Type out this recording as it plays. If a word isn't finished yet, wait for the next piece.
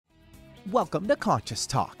Welcome to Conscious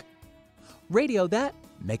Talk, radio that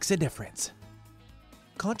makes a difference.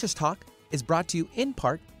 Conscious Talk is brought to you in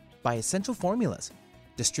part by Essential Formulas,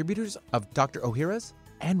 distributors of Dr. Ohhira's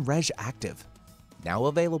and Reg Active, now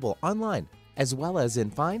available online as well as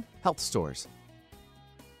in fine health stores.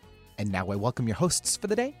 And now I welcome your hosts for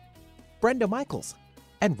the day, Brenda Michaels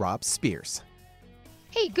and Rob Spears.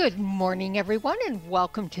 Hey, good morning, everyone, and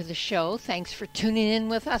welcome to the show. Thanks for tuning in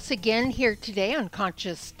with us again here today on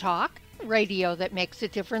Conscious Talk, radio that makes a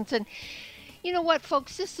difference. And you know what,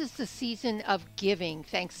 folks, this is the season of giving.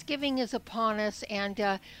 Thanksgiving is upon us,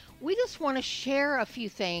 and we just want to share a few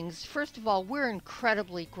things. First of all, we're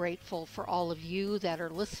incredibly grateful for all of you that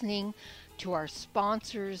are listening, to our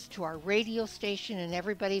sponsors, to our radio station and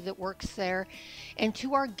everybody that works there, and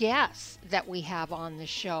to our guests that we have on the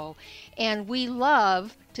show. And we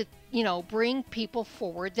love to, bring people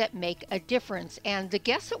forward that make a difference. And the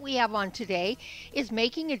guest that we have on today is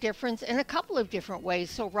making a difference in a couple of different ways.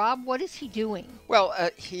 So, Rob, what is he doing? Well,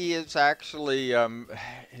 he is actually,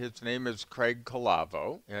 his name is Craig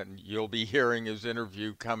Calavo, and you'll be hearing his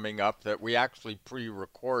interview coming up that we actually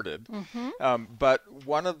pre-recorded. But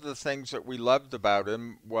one of the things that we loved about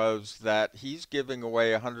him was that he's giving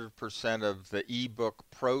away 100% of the ebook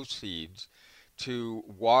proceeds to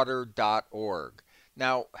water.org.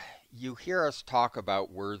 Now, you hear us talk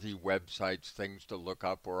about worthy websites, things to look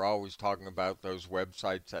up. We're always talking about those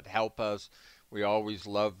websites that help us. We always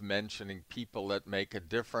love mentioning people that make a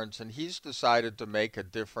difference, and he's decided to make a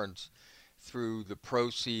difference through the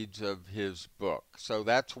proceeds of his book. So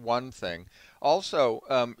that's one thing.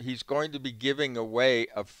 Also, he's going to be giving away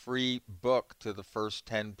a free book to the first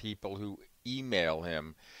 10 people who email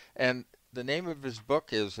him. And the name of his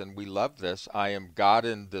book is, and we love this, I Am God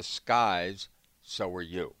in Disguise, So Are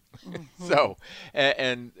You. So,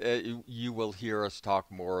 and you will hear us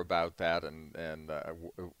talk more about that and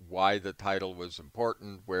why the title was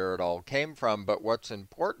important, where it all came from. But what's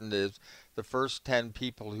important is the first 10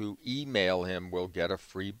 people who email him will get a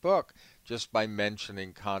free book just by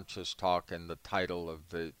mentioning Conscious Talk in the title of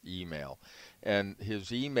the email. And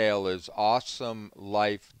his email is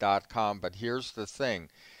awesomelife.com. But here's the thing.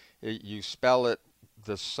 You spell it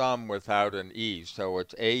the sum without an E. So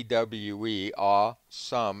it's A-W-E,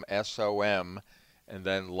 awesome, S-O-M, and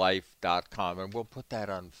then life.com. And we'll put that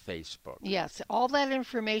on Facebook. Yes, all that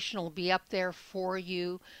information will be up there for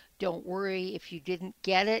you. Don't worry if you didn't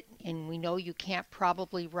get it, and we know you can't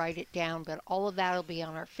probably write it down, but all of that will be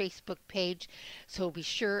on our Facebook page, so be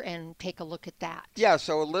sure and take a look at that. Yeah,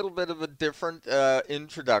 so a little bit of a different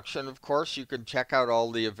introduction. Of course, you can check out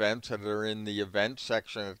all the events that are in the events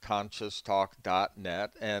section at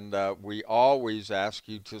conscioustalk.net, and we always ask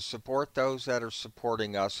you to support those that are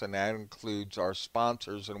supporting us, and that includes our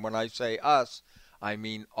sponsors. And when I say us, I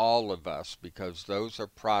mean all of us, because those are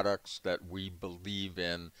products that we believe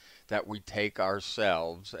in, that we take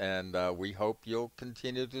ourselves, and we hope you'll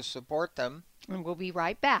continue to support them. And we'll be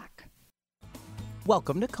right back.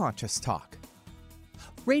 Welcome to Conscious Talk,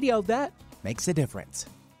 radio that makes a difference.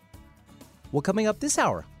 Well, coming up this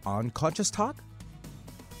hour on Conscious Talk,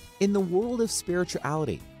 in the world of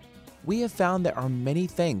spirituality, we have found there are many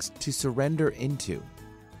things to surrender into.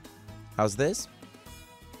 How's this?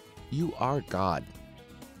 You are God.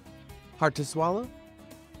 Hard to swallow?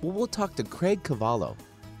 Well, we'll talk to Craig Cavallo,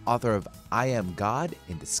 author of I Am God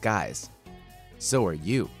in Disguise. So are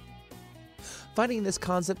you. Finding this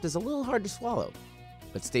concept is a little hard to swallow,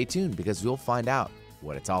 but stay tuned because you'll find out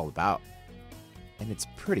what it's all about. And it's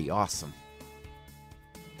pretty awesome.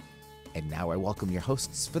 And now I welcome your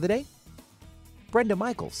hosts for the day, Brenda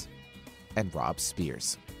Michaels and Rob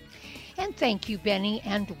Spears. And thank you, Benny,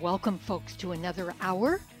 and welcome, folks, to another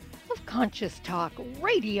hour of Conscious Talk,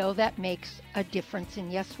 radio that makes a difference. And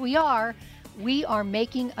yes, we are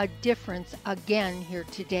making a difference again here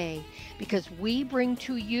today, because we bring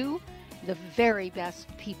to you the very best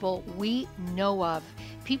people we know of,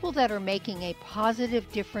 people that are making a positive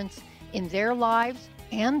difference in their lives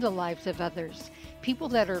and the lives of others, people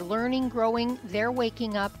that are learning, growing, they're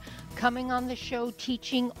waking up, coming on the show,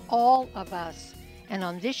 teaching all of us. And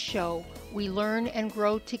on this show, we learn and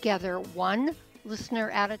grow together, one listener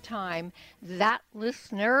at a time. That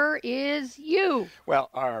listener is you. Well,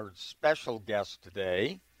 our special guest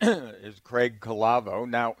today is Craig Calavo.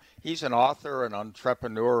 Now, he's an author, an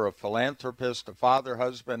entrepreneur, a philanthropist, a father,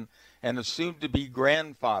 husband, and a soon-to-be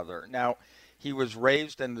grandfather. Now, he was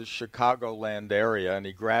raised in the Chicagoland area, and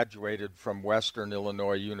he graduated from Western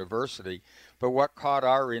Illinois University. But what caught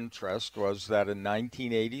our interest was that in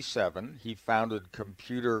 1987, he founded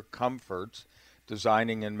Computer Comforts,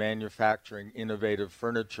 designing and manufacturing innovative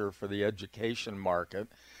furniture for the education market.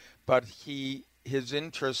 But he his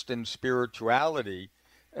interest in spirituality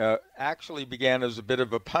actually began as a bit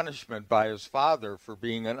of a punishment by his father for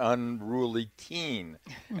being an unruly teen.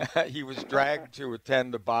 He was dragged to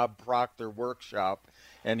attend a Bob Proctor workshop,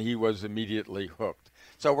 and he was immediately hooked.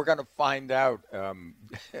 So we're going to find out.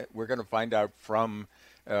 We're going to find out from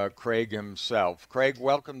Craig himself. Craig,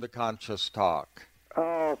 welcome to Conscious Talk.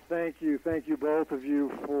 Oh, thank you both of you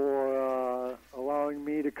for allowing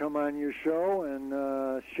me to come on your show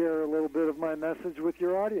and share a little bit of my message with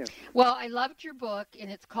your audience. Well, I loved your book, and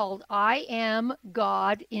it's called I Am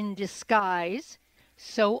God in Disguise,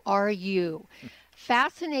 So Are You.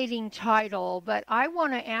 Fascinating title, but I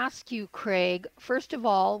want to ask you, Craig, first of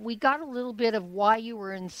all, we got a little bit of why you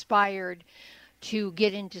were inspired to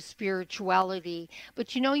get into spirituality.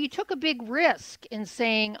 But you took a big risk in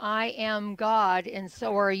saying, I am God and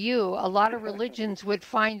so are you. A lot of religions would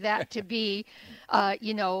find that to be, a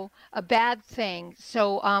bad thing.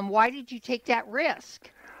 So why did you take that risk?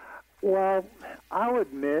 Well, I'll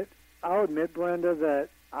admit, Brenda, that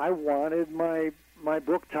I wanted my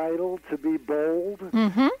book title to be bold.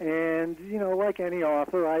 Mm-hmm. And, like any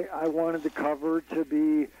author, I wanted the cover to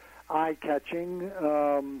be eye-catching.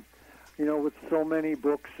 With so many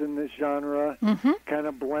books in this genre, mm-hmm. kind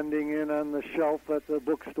of blending in on the shelf at the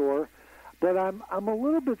bookstore. But I'm a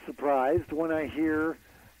little bit surprised when I hear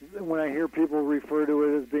people refer to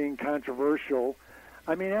it as being controversial.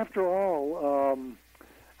 I mean, after all,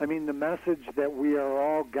 the message that we are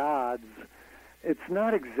all gods, it's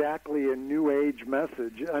not exactly a New Age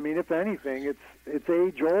message. I mean, if anything, it's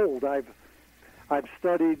age old. I've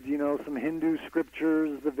studied, some Hindu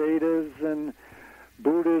scriptures, the Vedas, and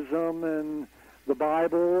Buddhism and the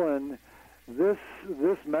Bible, and this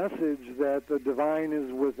message that the divine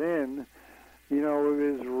is within,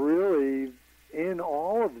 is really in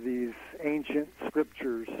all of these ancient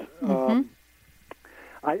scriptures. Mm-hmm.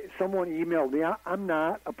 Someone emailed me. I'm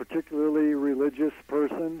not a particularly religious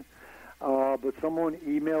person, but someone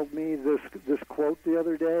emailed me this quote the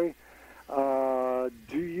other day.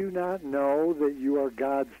 Do you not know that you are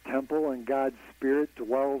God's temple and God's Spirit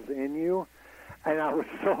dwells in you? And I was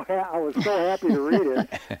so happy to read it.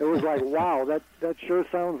 It was like, wow, that sure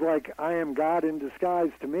sounds like I am God in disguise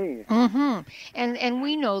to me. Mm-hmm. And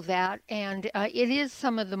we know that, and it is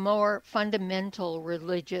some of the more fundamental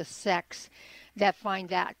religious sects that find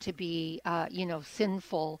that to be,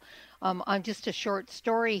 sinful. On just a short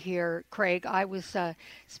story here, Craig, I was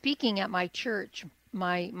speaking at my church.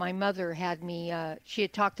 My mother had me, she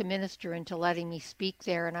had talked the minister into letting me speak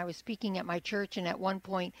there, and I was speaking at my church, and at one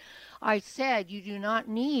point I said, you do not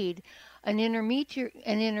need an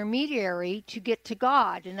intermediary to get to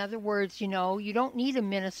God. In other words, you don't need a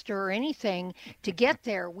minister or anything to get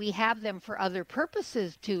there. We have them for other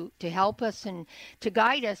purposes to help us and to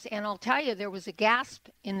guide us. And I'll tell you, there was a gasp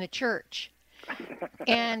in the church.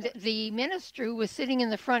 And the minister who was sitting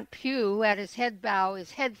in the front pew had his head bow,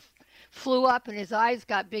 his head flew up and his eyes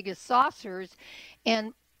got big as saucers.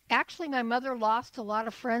 And actually my mother lost a lot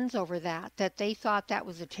of friends over that they thought that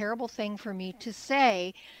was a terrible thing for me to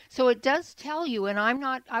say. So it does tell you, and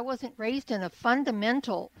I wasn't raised in a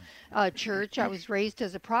fundamental church. I was raised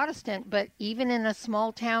as a Protestant, but even in a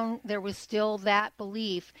small town, there was still that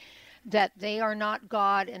belief that they are not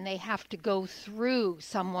God and they have to go through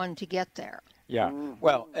someone to get there. Yeah,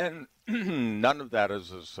 well, and none of that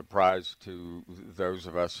is a surprise to those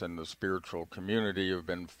of us in the spiritual community who have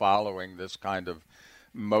been following this kind of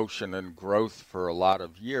motion and growth for a lot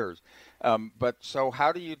of years. But so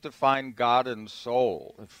how do you define God and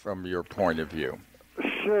soul from your point of view?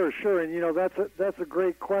 Sure. And, that's a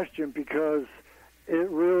great question because it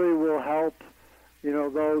really will help,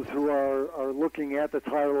 those who are looking at the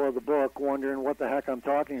title of the book wondering what the heck I'm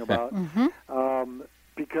talking about. Mm-hmm.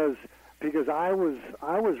 Because I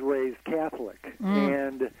was raised Catholic,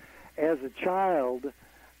 and as a child,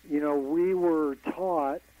 we were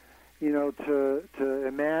taught, to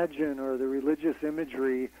imagine, or the religious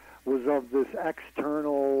imagery was of this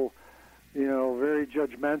external, very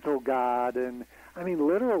judgmental God, and I mean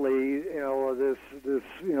literally, this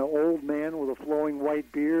old man with a flowing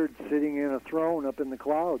white beard sitting in a throne up in the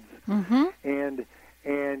clouds, mm-hmm. and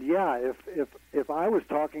yeah, if I was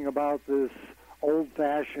talking about this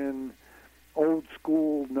old-fashioned,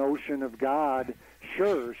 old-school notion of God,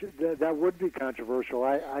 sure, that would be controversial.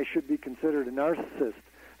 I should be considered a narcissist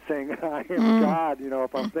saying I am God,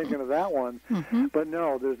 if I'm thinking of that one. Mm-hmm. But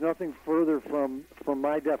no, there's nothing further from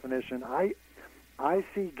my definition. I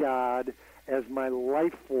see God as my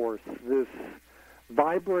life force, this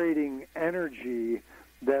vibrating energy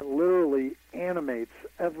that literally animates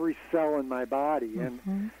every cell in my body.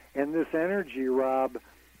 Mm-hmm. And this energy, Rob,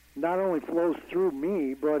 not only flows through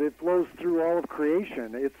me, but it flows through all of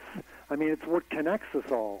creation. It's what connects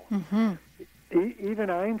us all. Mm-hmm. Even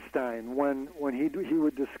Einstein, when he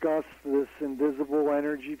would discuss this invisible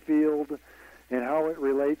energy field and how it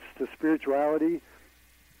relates to spirituality,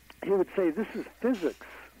 he would say, "This is physics.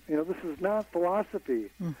 This is not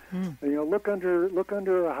philosophy. Mm-hmm. Look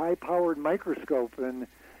under a high-powered microscope, and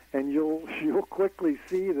you'll quickly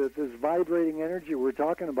see that this vibrating energy we're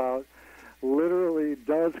talking about literally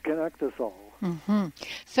does connect us all." Mm-hmm.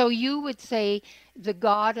 So you would say the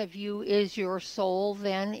God of you is your soul.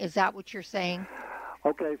 Then is that what you're saying?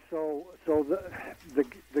 Okay, so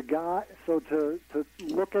the God. So to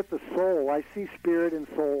look at the soul, I see spirit and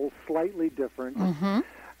soul slightly different.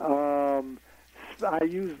 Mm-hmm. I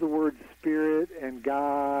use the word spirit and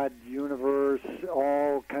God, universe,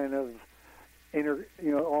 all kind of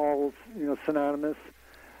synonymous.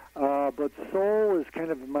 But soul is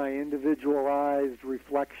kind of my individualized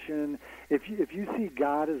reflection. If you see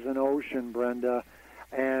God as an ocean, Brenda,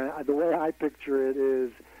 and the way I picture it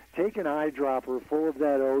is take an eyedropper full of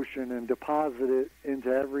that ocean and deposit it into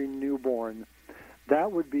every newborn.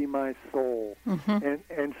 That would be my soul. Mm-hmm.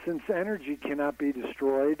 And since energy cannot be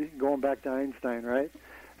destroyed, going back to Einstein, right?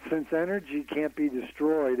 Since energy can't be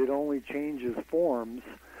destroyed, it only changes forms.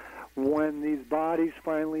 When these bodies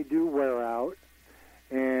finally do wear out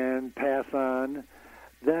and pass on,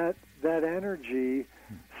 that energy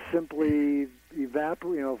simply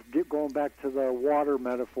evaporates. Going back to the water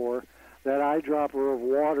metaphor, that eyedropper of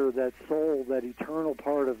water, that soul, that eternal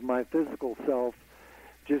part of my physical self,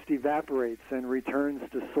 just evaporates and returns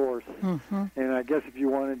to source. Mm-hmm. And I guess if you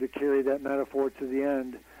wanted to carry that metaphor to the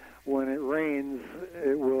end, when it rains,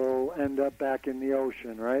 it will end up back in the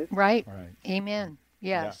ocean, right? Right. Amen.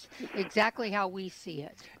 Yes, exactly how we see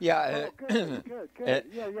it. Yeah. Good.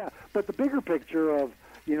 Yeah. But the bigger picture of,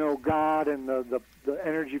 God and the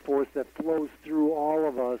energy force that flows through all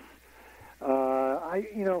of us,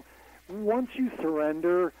 once you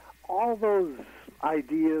surrender, all those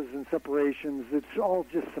ideas and separations, it's all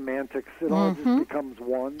just semantics. It all just becomes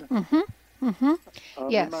one. Mm-hmm. Mm-hmm.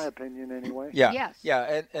 Yes. In my opinion, anyway. Yeah. Yes.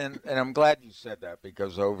 Yeah, and I'm glad you said that,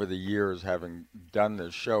 because over the years, having done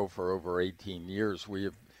this show for over 18 years, we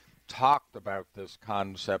have talked about this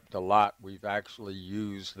concept a lot. We've actually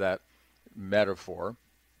used that metaphor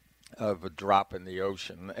of a drop in the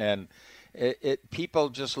ocean, and people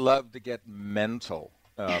just love to get mental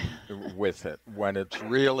with it when it's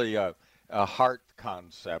really a heart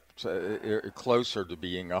concept, closer to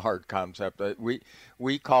being a heart concept.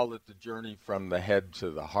 We call it the journey from the head to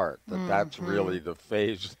the heart. That's really the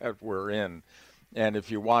phase that we're in. And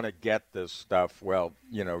if you want to get this stuff, well,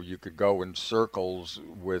 you could go in circles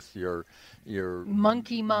with your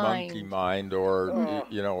monkey mind, or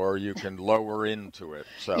or you can lower into it.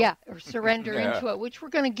 So or surrender into it, which we're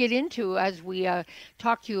going to get into as we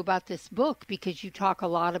talk to you about this book, because you talk a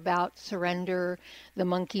lot about surrender, the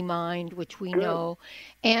monkey mind, which we know,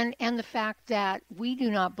 and the fact that we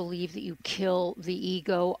do not believe that you kill the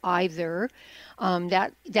ego either.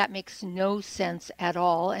 That makes no sense at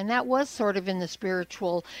all, and that was sort of in the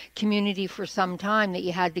spiritual community for some time, that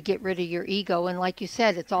you had to get rid of your ego. And like you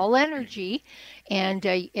said, it's all energy, and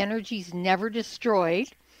energy's never destroyed.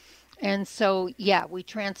 And so, we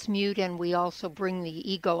transmute, and we also bring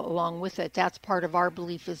the ego along with it. That's part of our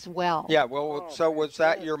belief as well. Yeah, well, so was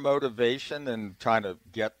that your motivation in trying to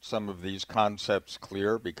get some of these concepts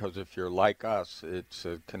clear? Because if you're like us, it's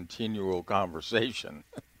a continual conversation.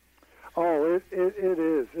 Oh, it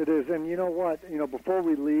is. And you know what? Before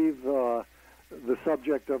we leave the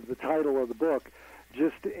subject of the title of the book,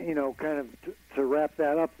 just, kind of to wrap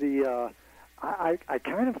that up, I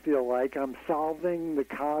kind of feel like I'm solving the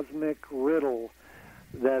cosmic riddle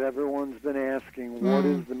that everyone's been asking. What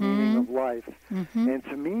is the meaning of life? And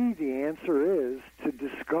to me, the answer is to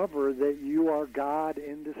discover that you are God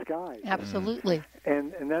in disguise. Absolutely.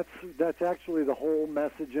 And that's actually the whole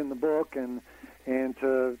message in the book. And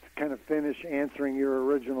to kind of finish answering your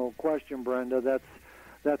original question, Brenda,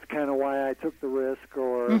 that's kind of why I took the risk,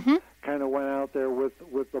 or kind of went out there with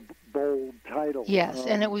the bold title. Yes,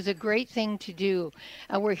 and it was a great thing to do.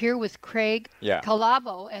 We're here with Craig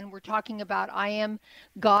Calavo, and we're talking about I Am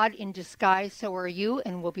God in Disguise, So Are You,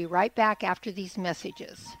 and we'll be right back after these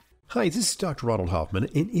messages. Hi, this is Dr. Ronald Hoffman,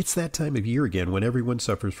 and it's that time of year again when everyone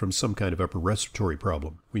suffers from some kind of upper respiratory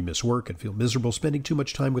problem. We miss work and feel miserable spending too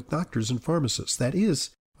much time with doctors and pharmacists. That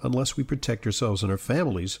is, unless we protect ourselves and our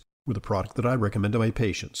families with a product that I recommend to my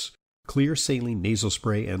patients: Xlear Saline Nasal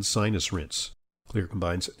Spray and Sinus Rinse. Xlear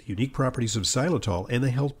combines the unique properties of xylitol and the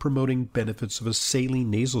health-promoting benefits of a saline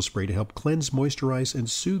nasal spray to help cleanse, moisturize, and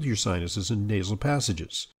soothe your sinuses and nasal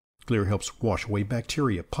passages. Clear helps wash away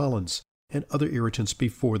bacteria, pollens, and other irritants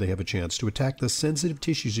before they have a chance to attack the sensitive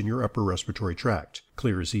tissues in your upper respiratory tract.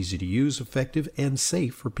 Clear is easy to use, effective, and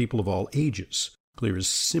safe for people of all ages. Clear is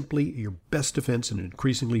simply your best defense in an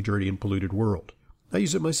increasingly dirty and polluted world. I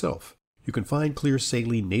use it myself. You can find Clear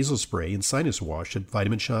Saline Nasal Spray and Sinus Wash at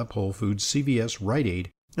Vitamin Shoppe, Whole Foods, CVS, Rite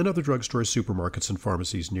Aid, and other drugstores, supermarkets, and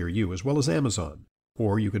pharmacies near you, as well as Amazon.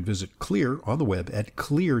 Or you can visit Clear on the web at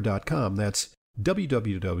Xlear.com. That's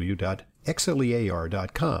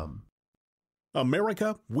www.xlear.com.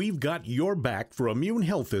 America, we've got your back for immune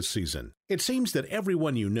health this season. It seems that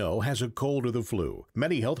everyone you know has a cold or the flu.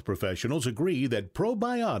 Many health professionals agree that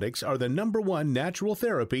probiotics are the #1 natural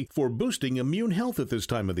therapy for boosting immune health at this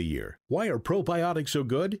time of the year. Why are probiotics so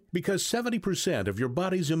good? Because 70% of your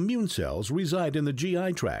body's immune cells reside in the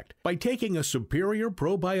GI tract. By taking a superior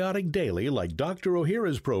probiotic daily like Dr.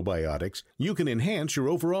 Ohhira's probiotics, you can enhance your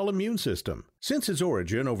overall immune system. Since its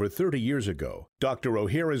origin over 30 years ago, Dr.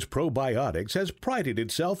 Ohhira's probiotics has prided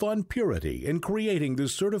itself on purity in creating the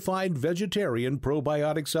certified vegetarian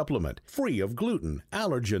probiotic supplement, free of gluten,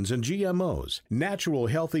 allergens, and GMOs. Natural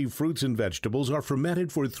healthy fruits and vegetables are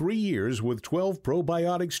fermented for 3 years with 12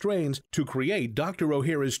 probiotic strains to create Dr.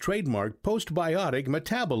 Ohhira's trademark postbiotic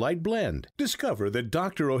metabolite blend. Discover the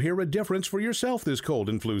Dr. Ohhira difference for yourself this cold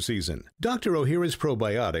and flu season. Dr. Ohhira's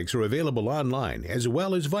probiotics are available online as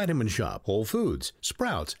well as Vitamin Shoppe, Whole Foods,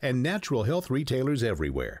 Sprouts, and natural health retailers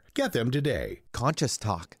everywhere. Get them today. Conscious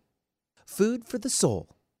Talk. Food for the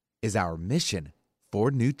soul is our mission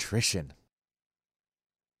for nutrition.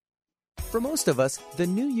 For most of us, the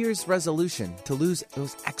New Year's resolution to lose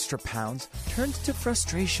those extra pounds turns to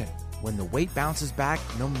frustration when the weight bounces back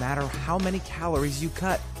no matter how many calories you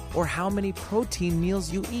cut or how many protein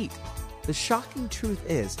meals you eat. The shocking truth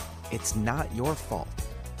is, it's not your fault.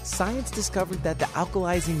 Science discovered that the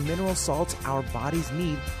alkalizing mineral salts our bodies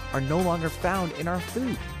need are no longer found in our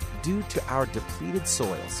food due to our depleted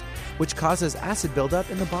soils, which causes acid buildup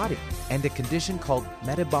in the body and a condition called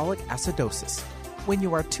metabolic acidosis. When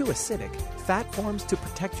you are too acidic, fat forms to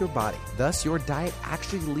protect your body. Thus, your diet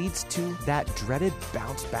actually leads to that dreaded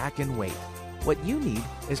bounce back in weight. What you need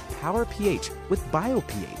is Power pH with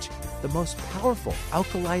BioPH, the most powerful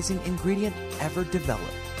alkalizing ingredient ever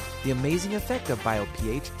developed. The amazing effect of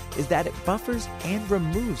BioPH is that it buffers and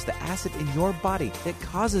removes the acid in your body that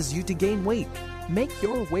causes you to gain weight. Make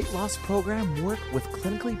your weight loss program work with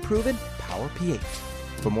clinically proven Power pH.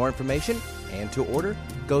 For more information and to order,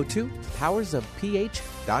 go to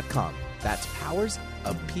powersofph.com. That's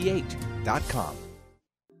powersofph.com.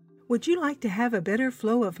 Would you like to have a better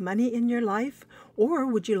flow of money in your life? Or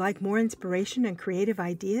would you like more inspiration and creative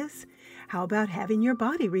ideas? How about having your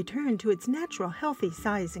body return to its natural healthy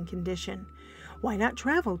size and condition? Why not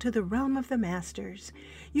travel to the realm of the masters?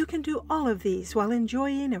 You can do all of these while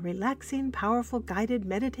enjoying a relaxing, powerful, guided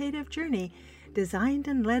meditative journey designed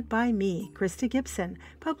and led by me, Krista Gibson,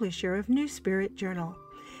 publisher of New Spirit Journal.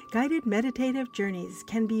 Guided meditative journeys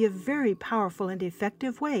can be a very powerful and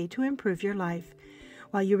effective way to improve your life.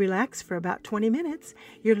 While you relax for about 20 minutes,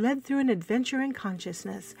 you're led through an adventure in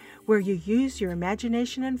consciousness where you use your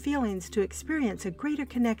imagination and feelings to experience a greater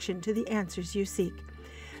connection to the answers you seek.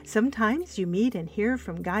 Sometimes you meet and hear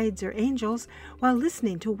from guides or angels while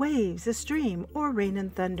listening to waves, a stream, or rain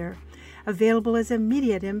and thunder. Available as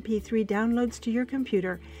immediate MP3 downloads to your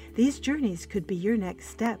computer, these journeys could be your next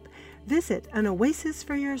step. Visit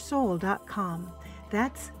anoasisforyoursoul.com.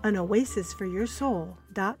 That's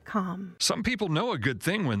anoasisforyoursoul.com. Some people know a good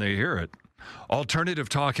thing when they hear it. Alternative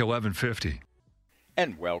Talk 1150.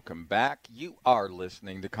 And welcome back. You are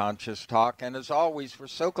listening to Conscious Talk, and as always, we're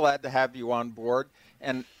so glad to have you on board.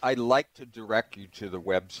 And I'd like to direct you to the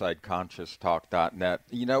website, conscioustalk.net.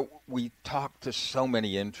 You know, we talk to so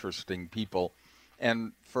many interesting people,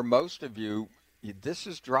 and for most of you, this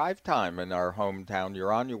is drive time in our hometown.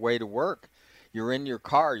 You're on your way to work. You're in your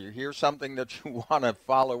car. You hear something that you want to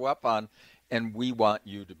follow up on, and we want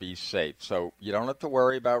you to be safe. So you don't have to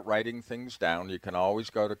worry about writing things down. You can always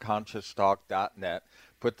go to conscioustalk.net,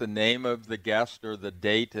 put the name of the guest or the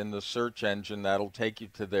date in the search engine. That'll take you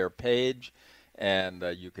to their page, and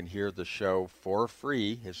you can hear the show for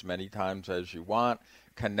free as many times as you want.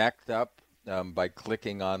 Connect up by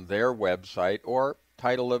clicking on their website or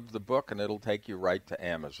title of the book, and it'll take you right to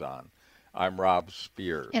Amazon. I'm Rob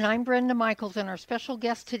Spears. And I'm Brenda Michaels, and our special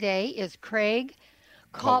guest today is Craig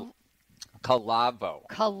Calavo.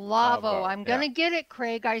 Calavo. I'm going to get it,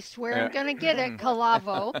 Craig. I swear I'm going to get it.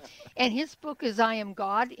 Calavo. And his book is I Am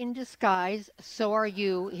God in Disguise, So Are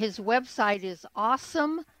You. His website is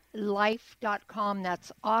awesomelife.com.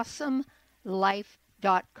 That's awesomelife.com.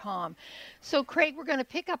 craigcolavo.com. So, Craig, we're going to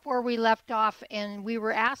pick up where we left off, and we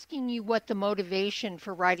were asking you what the motivation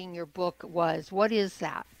for writing your book was. What is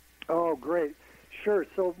that? Oh, great. Sure.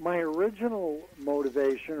 So my original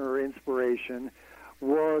motivation or inspiration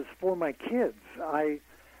was for my kids. I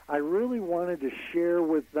really wanted to share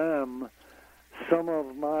with them some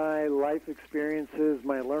of my life experiences,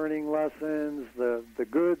 my learning lessons, the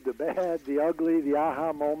good, the bad, the ugly, the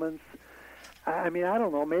aha moments. I mean, I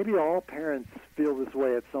don't know, maybe all parents feel this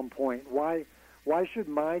way at some point. Why should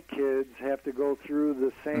my kids have to go through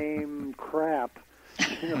the same crap,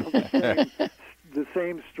 the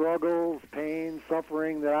same struggles, pain,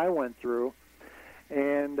 suffering that I went through?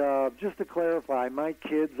 And just to clarify, my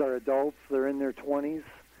kids are adults. They're in their 20s.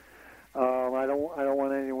 I don't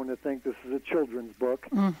want anyone to think this is a children's book.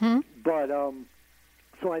 Mm-hmm. But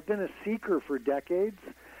so I've been a seeker for decades,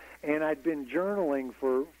 and I'd been journaling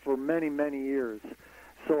for many, many years.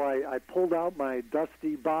 So I pulled out my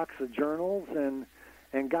dusty box of journals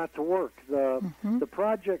and got to work. The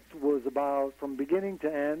project was about, from beginning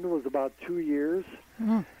to end, was about 2 years.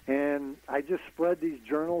 And I just spread these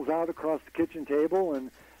journals out across the kitchen table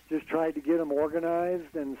and just tried to get them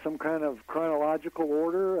organized in some kind of chronological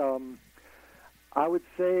order. I would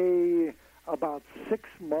say about 6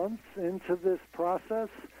 months into this process,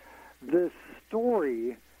 this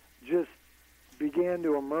story just began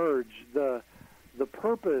to emerge. The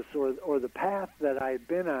purpose or the path that I had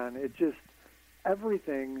been on,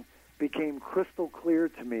 everything became crystal clear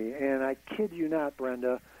to me. And I kid you not,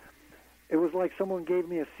 Brenda, it was like someone gave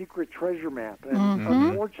me a secret treasure map. And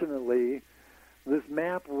unfortunately, this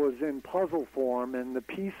map was in puzzle form, and the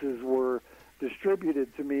pieces were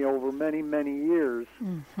distributed to me over many, many years.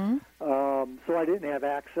 So I didn't have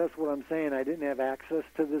access. What I'm saying, I didn't have access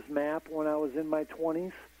to this map when I was in my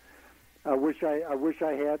 20s. I wish I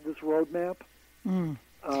had this roadmap.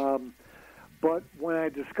 But when I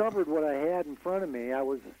discovered what I had in front of me, I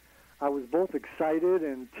was both excited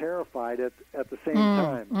and terrified at the same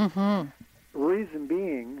time. Reason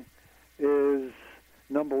being is,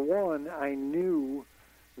 number one, I knew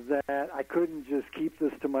that I couldn't just keep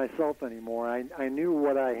this to myself anymore. I knew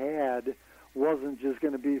what I had wasn't just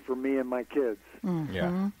going to be for me and my kids.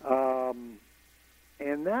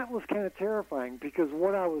 And that was kind of terrifying because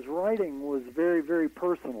what I was writing was very, very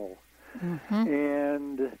personal.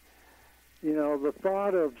 And, you know, the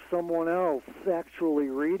thought of someone else actually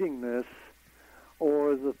reading this,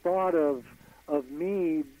 or the thought of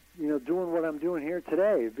me, you know, doing what I'm doing here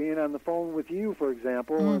today, being on the phone with you, for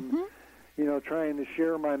example, and, you know, trying to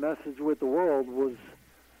share my message with the world was,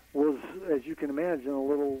 as you can imagine, a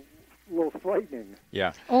little frightening.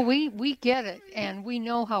 Yeah. Oh, we get it, and we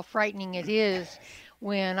know how frightening it is.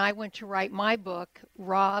 When I went to write my book,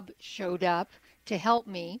 Rob showed up to help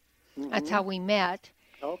me. That's how we met.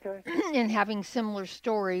 Okay. And having similar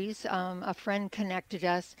stories, a friend connected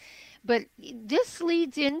us. But this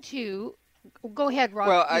leads into, go ahead,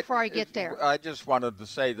 Rob, before I get there. I just wanted to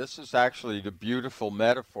say this is actually the beautiful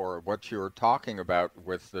metaphor of what you were talking about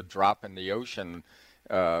with the drop in the ocean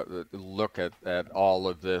look at all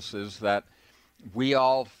of this, is that we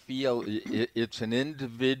all feel it's an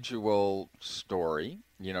individual story.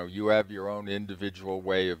 You know, you have your own individual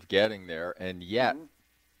way of getting there, and yet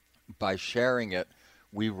by sharing it,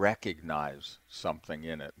 we recognize something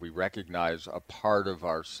in it. We recognize a part of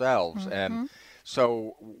ourselves. And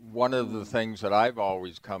so one of the things that I've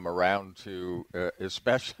always come around to,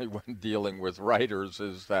 especially when dealing with writers,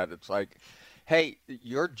 is that it's like, hey,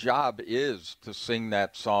 your job is to sing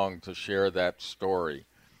that song, to share that story,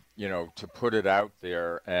 you know, to put it out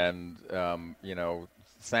there. And, you know,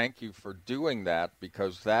 thank you for doing that,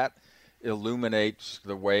 because that illuminates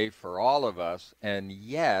the way for all of us. And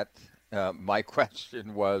yet, my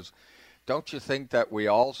question was, don't you think that we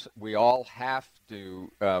all have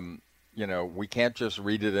to, you know, we can't just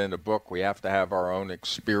read it in a book. We have to have our own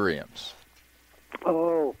experience.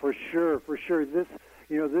 Oh, for sure, for sure. This,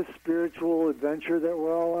 you know, this spiritual adventure that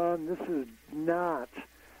we're all on, this is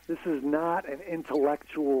not an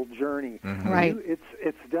intellectual journey. Right.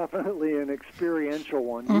 It's definitely an experiential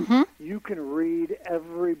one. You can read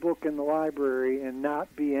every book in the library and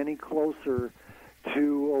not be any closer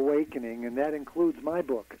to awakening, and that includes my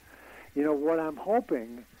book. You know, what I'm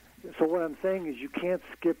saying is you can't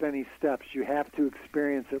skip any steps. You have to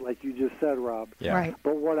experience it, like you just said, Rob. Yeah. Right.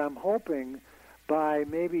 But what I'm hoping, by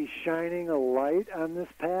maybe shining a light on this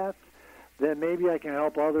path, that maybe I can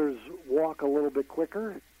help others walk a little bit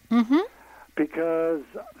quicker. Because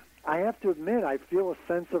I have to admit, I feel a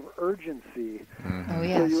sense of urgency. Oh,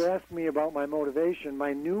 yes. So you asked me about my motivation.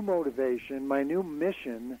 My new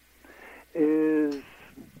mission is,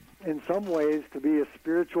 in some ways, to be a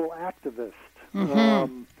spiritual activist.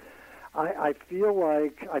 I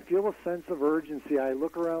feel a sense of urgency. I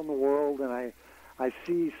look around the world and I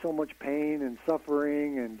see so much pain and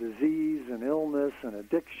suffering and disease and illness and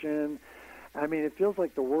addiction. I mean, it feels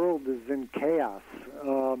like the world is in chaos.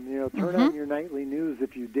 Turn on your nightly news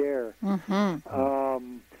if you dare.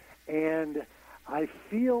 And I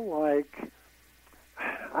feel like,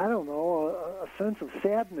 I don't know, a sense of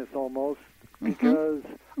sadness almost, because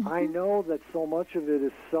I know that so much of it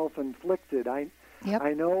is self-inflicted. I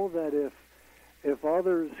know that if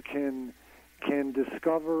others can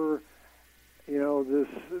discover,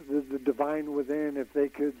 the divine within, if they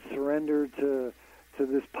could surrender to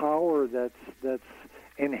this power that's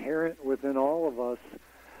inherent within all of us,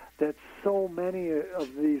 that so many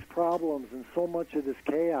of these problems and so much of this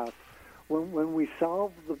chaos, when we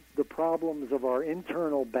solve the problems of our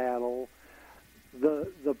internal battle,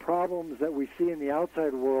 the problems that we see in the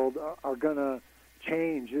outside world are going to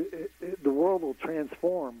change. The world will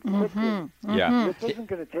transform quickly. Yeah. This isn't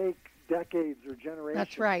going to take decades or generations.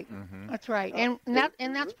 That's right. That's right. And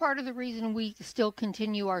that's part of the reason we still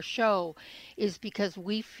continue our show, is because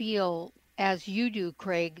we feel, as you do,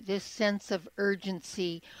 Craig, this sense of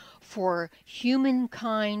urgency for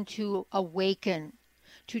humankind to awaken,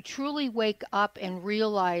 to truly wake up and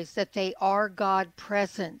realize that they are God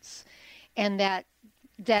presence, and that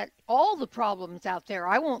all the problems out there,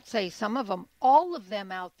 I won't say some of them, all of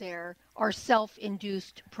them out there are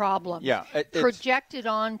self-induced problems, projected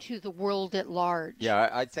onto the world at large. Yeah,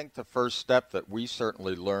 I think the first step that we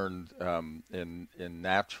certainly learned in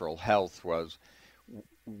natural health was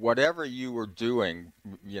whatever you were doing,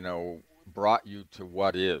 brought you to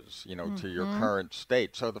what is, to your current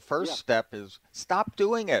state. So the first step is stop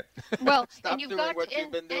doing it. Well, stop and you've doing got what to,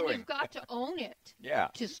 you've been doing. And you've got to own it. Yeah.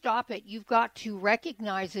 To stop it, you've got to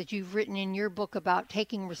recognize, as you've written in your book about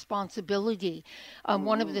taking responsibility.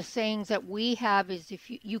 One of the sayings that we have is, if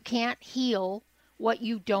you can't heal what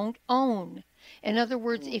you don't own. In other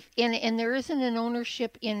words, and there isn't an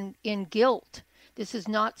ownership in guilt. This is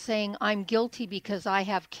not saying I'm guilty because I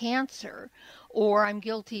have cancer, or I'm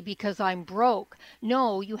guilty because I'm broke.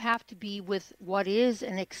 No, you have to be with what is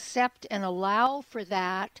and accept and allow for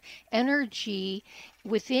that energy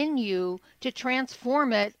within you to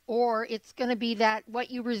transform it, or it's going to be that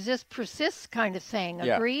what you resist persists kind of thing.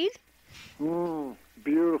 Agreed?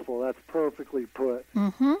 Beautiful. That's perfectly put.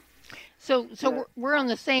 So we're on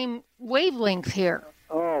the same wavelength here.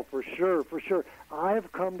 Oh, for sure, for sure.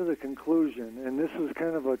 I've come to the conclusion, and this is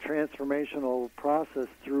kind of a transformational process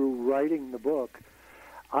through writing the book,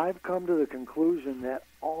 I've come to the conclusion that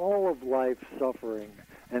all of life's suffering,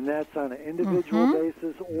 and that's on an individual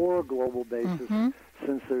basis or a global basis,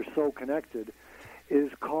 since they're so connected,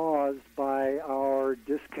 is caused by our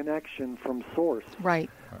disconnection from Source. Right.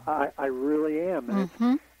 I really am.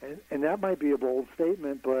 And that might be a bold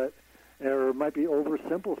statement, but or it might be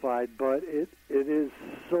oversimplified, but it is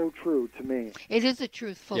so true to me. It is a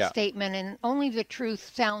truthful statement, and only the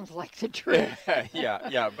truth sounds like the truth.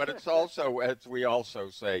 But it's also, as we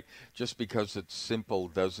also say, just because it's simple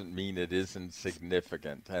doesn't mean it isn't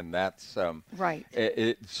significant, and that's right.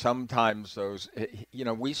 Sometimes those,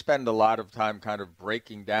 we spend a lot of time kind of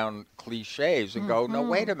breaking down cliches and go, no,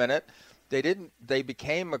 wait a minute, they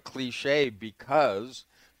became a cliche because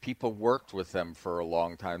people worked with them for a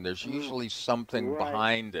long time. There's usually something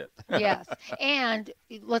behind it. Yes. And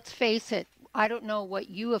let's face it, I don't know what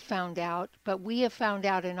you have found out, but we have found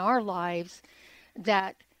out in our lives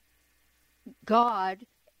that God,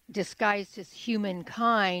 disguised as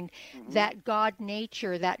humankind, that God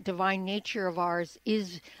nature, that divine nature of ours,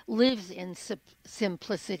 lives in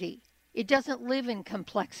simplicity. It doesn't live in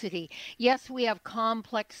complexity. Yes, we have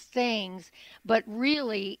complex things, but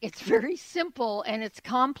really it's very simple, and it's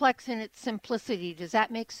complex in its simplicity. Does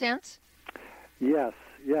that make sense? Yes.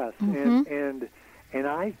 And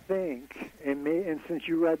I think, and since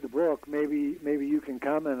you read the book, maybe you can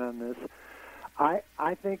comment on this.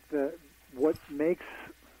 I think that what makes,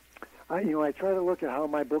 I try to look at how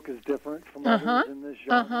my book is different from others in this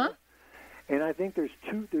genre, and I think there's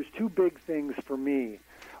two big things for me.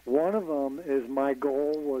 One of them is my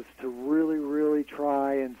goal was to really, really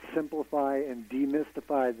try and simplify and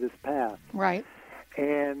demystify this path. Right.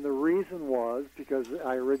 And the reason was because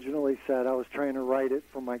I originally said I was trying to write it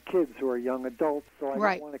for my kids who are young adults, so I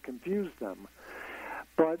don't want to confuse them.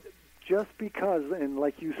 But just because, and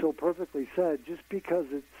like you so perfectly said, just because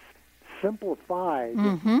it's simplified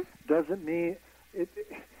doesn't mean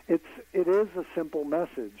it is a simple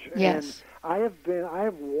message. Yes. And I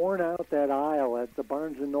have worn out that aisle at the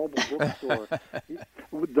Barnes and Noble bookstore.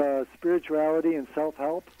 The spirituality and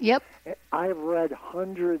self-help. Yep. I've read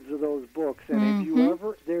hundreds of those books, and if you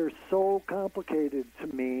ever, they're so complicated to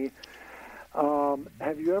me.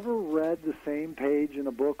 Have you ever read the same page in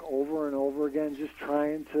a book over and over again, just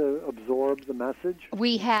trying to absorb the message?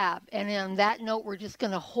 We have. And on that note, we're just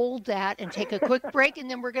going to hold that and take a quick break, and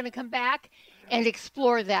then we're going to come back and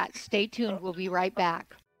explore that. Stay tuned. We'll be right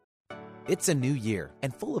back. It's a new year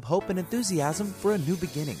and full of hope and enthusiasm for a new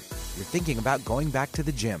beginning. You're thinking about going back to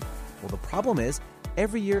the gym. Well, the problem is,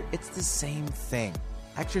 every year it's the same thing.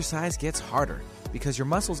 Exercise gets harder because your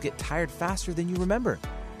muscles get tired faster than you remember.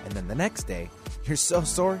 And then the next day, you're so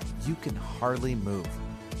sore you can hardly move.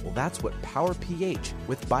 Well, that's what Power pH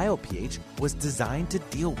with BioPH was designed to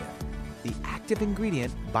deal with. The active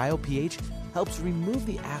ingredient, BioPH, helps remove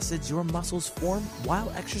the acids your muscles form while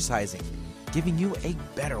exercising, giving you a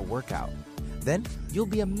better workout. Then you'll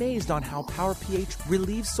be amazed on how Power pH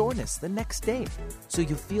relieves soreness the next day, so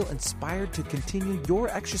you feel inspired to continue your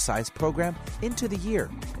exercise program into the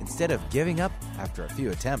year instead of giving up after a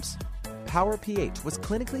few attempts. Power pH was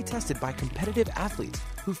clinically tested by competitive athletes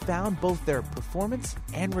who found both their performance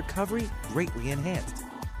and recovery greatly enhanced.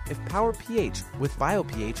 If Power pH with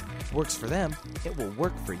BioPH works for them, it will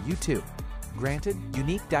work for you too. Granted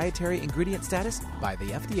unique dietary ingredient status by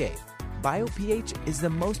the FDA. BioPH is the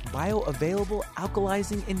most bioavailable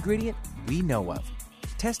alkalizing ingredient we know of.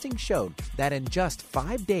 Testing showed that in just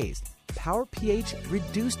 5 days, Power pH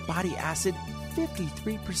reduced body acid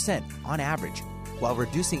 53% on average, while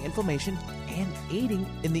reducing inflammation and aiding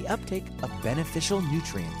in the uptake of beneficial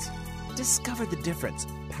nutrients. Discover the difference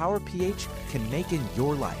Power pH can make in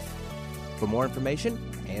your life. For more information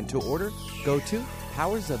and to order, go to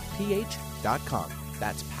powersofph.com.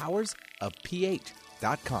 That's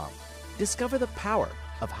powersofph.com. Discover the power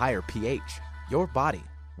of higher pH. Your body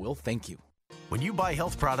will thank you. When you buy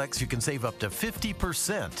health products, you can save up to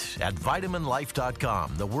 50% at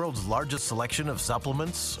VitaminLife.com, the world's largest selection of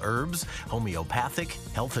supplements, herbs, homeopathic,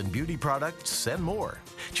 health and beauty products, and more.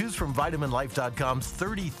 Choose from VitaminLife.com's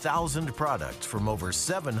 30,000 products from over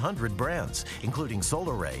 700 brands, including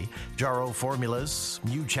Solaray, Jarrow Formulas,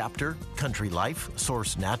 New Chapter, Country Life,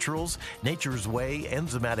 Source Naturals, Nature's Way,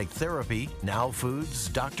 Enzymatic Therapy, Now Foods,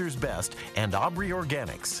 Doctor's Best, and Aubrey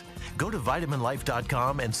Organics. Go to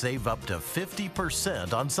VitaminLife.com and save up to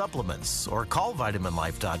 50% on supplements, or call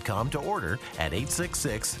VitaminLife.com to order at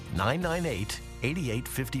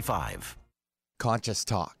 866-998-8855. Conscious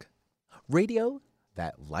Talk. Radio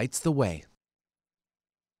that lights the way.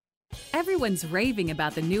 Everyone's raving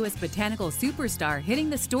about the newest botanical superstar hitting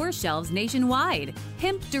the store shelves nationwide.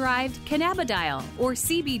 Hemp-derived cannabidiol, or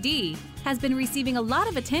CBD, has been receiving a lot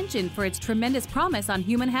of attention for its tremendous promise on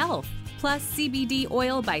human health. Plus, CBD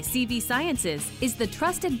Oil by CV Sciences is the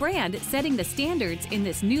trusted brand setting the standards in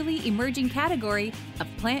this newly emerging category of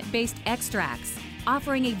plant-based extracts,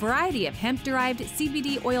 offering a variety of hemp-derived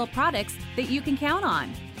CBD oil products that you can count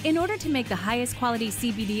on. In order to make the highest quality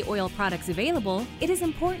CBD oil products available, it is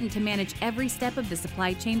important to manage every step of the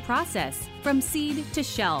supply chain process, from seed to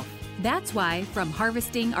shelf. That's why, from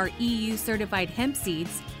harvesting our EU-certified hemp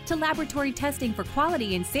seeds, to laboratory testing for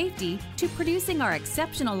quality and safety, to producing our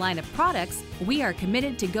exceptional line of products, we are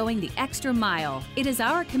committed to going the extra mile. It is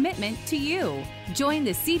our commitment to you. Join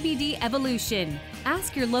the CBD evolution.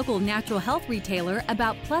 Ask your local natural health retailer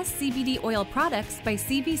about Plus CBD oil products by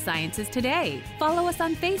CV Sciences today. Follow us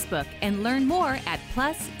on Facebook and learn more at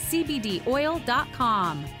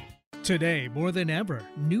pluscbdoil.com. Today, more than ever,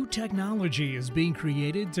 new technology is being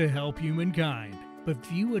created to help humankind. But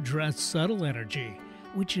few address subtle energy,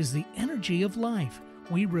 which is the energy of life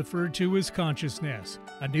we refer to as consciousness.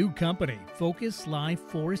 A new company, Focus Life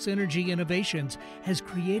Force Energy Innovations, has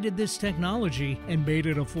created this technology and made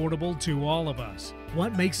it affordable to all of us.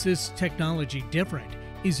 What makes this technology different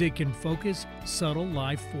is it can focus subtle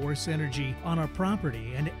life force energy on our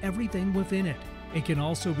property and everything within it. It can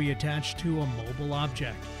also be attached to a mobile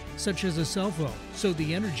object, such as a cell phone, so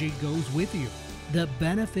the energy goes with you. The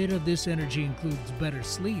benefit of this energy includes better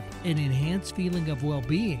sleep, an enhanced feeling of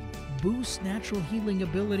well-being, boosts natural healing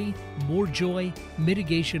ability, more joy,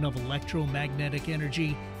 mitigation of electromagnetic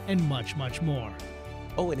energy, and much, much more.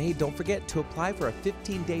 Oh, and hey, don't forget to apply for a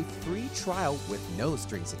 15-day free trial with no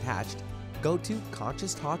strings attached. Go to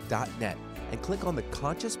ConsciousTalk.net and click on the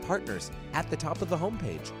Conscious Partners at the top of the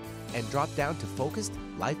homepage and drop down to Focused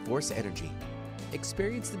Life Force Energy.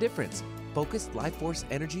 Experience the difference Focused Life Force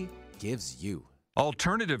Energy gives you.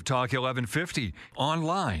 Alternative Talk 1150,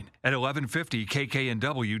 online at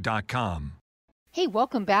 1150kknw.com. Hey,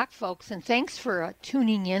 welcome back, folks, and thanks for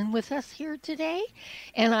tuning in with us here today.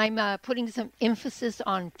 And I'm putting some emphasis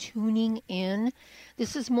on tuning in.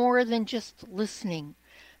 This is more than just listening.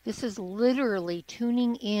 This is literally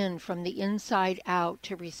tuning in from the inside out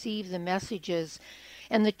to receive the messages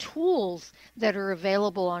and the tools that are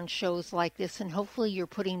available on shows like this, and hopefully you're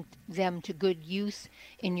putting them to good use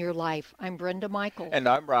in your life. I'm Brenda Michael. And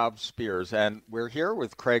I'm Rob Spears, and we're here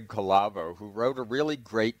with Craig Calavo, who wrote a really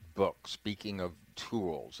great book, speaking of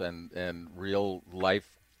tools and real life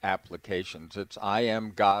applications. It's I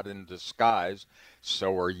Am God in Disguise,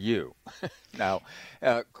 So Are You. Now,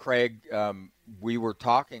 Craig, we were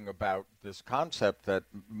talking about this concept that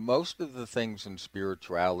most of the things in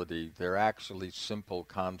spirituality, they're actually simple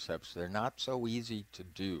concepts. They're not so easy to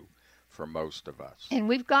do for most of us. And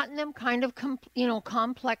we've gotten them kind of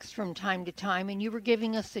complex from time to time, and you were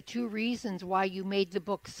giving us the two reasons why you made the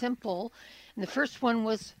book simple. And the first one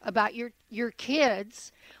was about your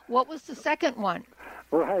kids. What was the second one?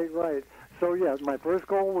 Right. So, yeah, my first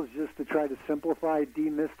goal was just to try to simplify,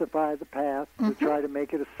 demystify the path, to try to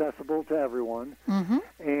make it accessible to everyone.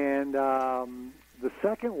 And the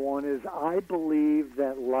second one is I believe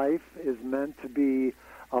that life is meant to be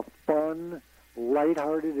a fun,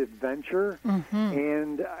 lighthearted adventure,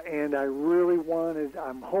 and I really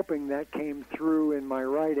I'm hoping that came through in my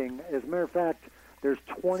writing. As a matter of fact, there's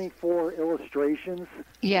 24 illustrations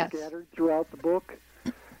scattered throughout the book,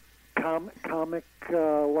 comic-like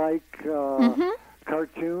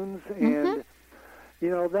cartoons, and,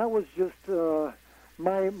 that was just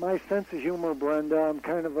my sense of humor, Brenda. I'm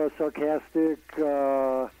kind of a sarcastic,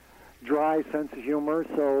 dry sense of humor,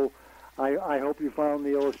 so I hope you found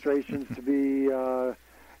the illustrations to be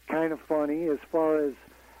kind of funny. As far as,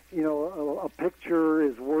 a picture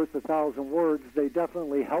is worth 1,000 words, they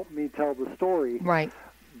definitely help me tell the story. Right.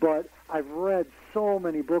 But I've read so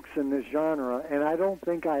many books in this genre, and I don't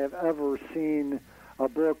think I have ever seen a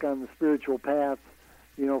book on the spiritual path,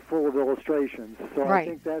 full of illustrations. So I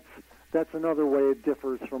think that's another way it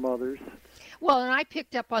differs from others. Well, and I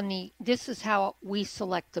picked up on this is how we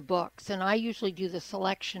select the books, and I usually do the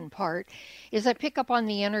selection part, is I pick up on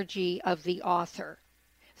the energy of the author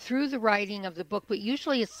through the writing of the book, but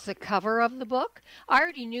usually it's the cover of the book. I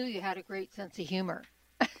already knew you had a great sense of humor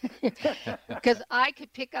because I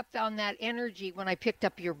could pick up on that energy when I picked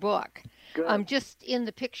up your book. Just in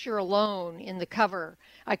the picture alone, in the cover,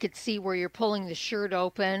 I could see where you're pulling the shirt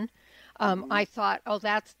open. I thought,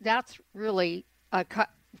 that's really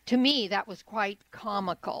to me, that was quite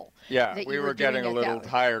comical. Yeah, we were getting a little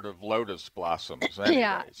tired of lotus blossoms anyway.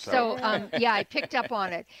 Yeah, so I picked up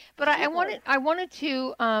on it. But I wanted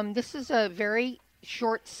to, this is a very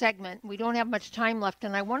short segment. We don't have much time left,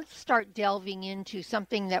 and I wanted to start delving into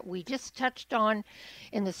something that we just touched on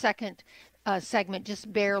in the second segment,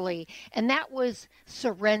 just barely, and that was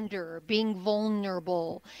surrender, being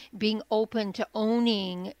vulnerable, being open to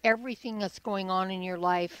owning everything that's going on in your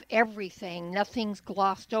life, everything, nothing's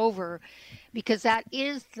glossed over, because that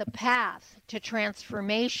is the path to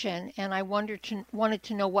transformation. And I wanted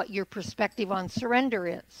to know what your perspective on surrender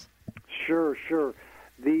is. Sure.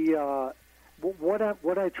 The what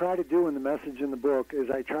I try to do in the message in the book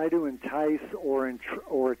is I try to entice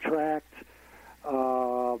or attract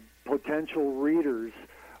potential readers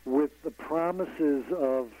with the promises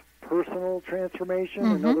of personal transformation.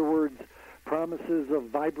 In other words, promises of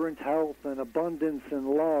vibrant health and abundance and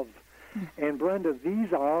love. And Brenda,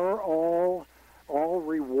 these are all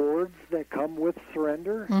rewards that come with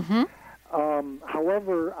surrender.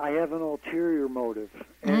 However, I have an ulterior motive,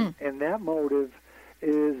 and that motive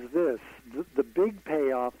is this. The big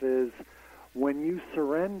payoff is when you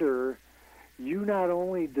surrender, you not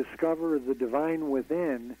only discover the divine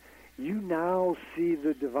within, you now see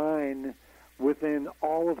the divine within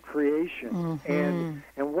all of creation. And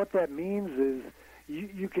what that means is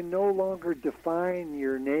you can no longer define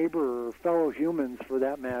your neighbor or fellow humans, for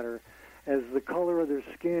that matter, as the color of their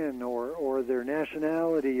skin or their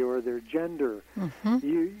nationality or their gender.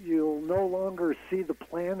 You'll no longer see the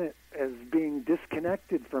planet as being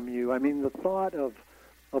disconnected from you. I mean, the thought of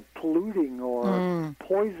polluting or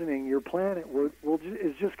poisoning your planet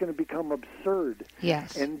is just going to become absurd.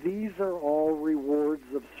 Yes. And these are all rewards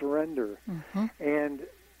of surrender. And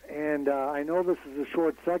I know this is a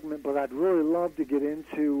short segment, but I'd really love to get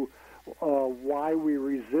into why we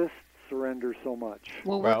resist surrender so much.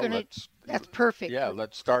 Well, that's perfect. Yeah,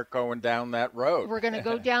 let's start going down that road. We're going to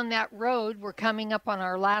go down that road. We're coming up on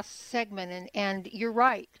our last segment, and you're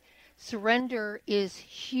right. Surrender is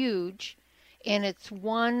huge. and it's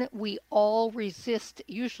one we all resist,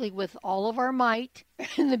 usually with all of our might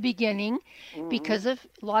in the beginning, because of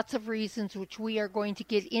lots of reasons, which we are going to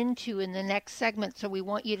get into in the next segment. So we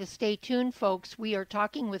want you to stay tuned, folks. We are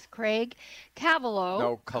talking with Craig Cavallo.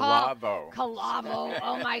 No, Calavo. Calavo.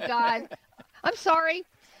 Oh, my God. I'm sorry.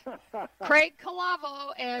 Craig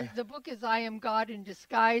Calavo, and the book is I Am God in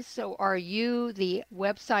Disguise, So Are You. The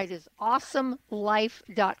website is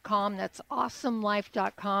awesomelife.com. That's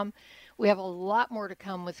awesomelife.com. We have a lot more to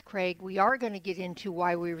come with Craig. We are going to get into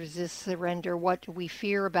why we resist surrender. What do we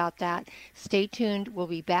fear about that? Stay tuned. We'll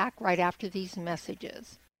be back right after these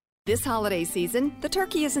messages. This holiday season, the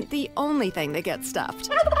turkey isn't the only thing that gets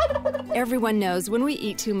stuffed. Everyone knows when we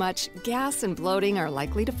eat too much, gas and bloating are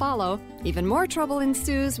likely to follow. Even more trouble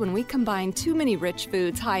ensues when we combine too many rich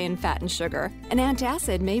foods high in fat and sugar. An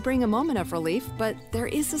antacid may bring a moment of relief, but there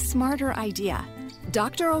is a smarter idea.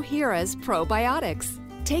 Dr. Ohhira's Probiotics.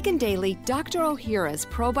 Taken daily, Dr. Ohhira's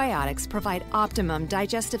probiotics provide optimum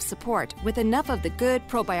digestive support with enough of the good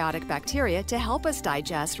probiotic bacteria to help us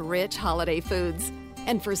digest rich holiday foods.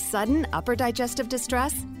 And for sudden upper digestive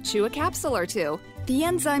distress, chew a capsule or two. The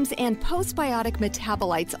enzymes and postbiotic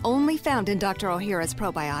metabolites only found in Dr. Ohhira's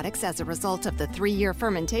probiotics as a result of the 3-year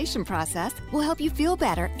fermentation process will help you feel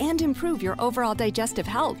better and improve your overall digestive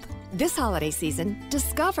health. This holiday season,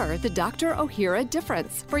 discover the Dr. Ohhira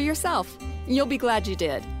difference for yourself. You'll be glad you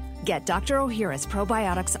did. Get Dr. Ohhira's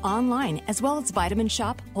probiotics online, as well as Vitamin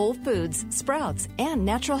Shoppe, Whole Foods, Sprouts, and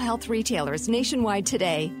natural health retailers nationwide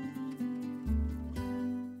today.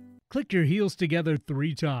 Click your heels together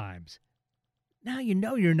 3 times. Now you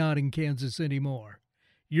know you're not in Kansas anymore.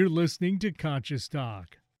 You're listening to Conscious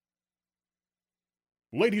Talk.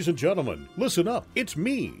 Ladies and gentlemen, listen up. It's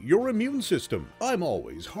me, your immune system. I'm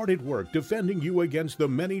always hard at work defending you against the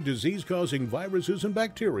many disease-causing viruses and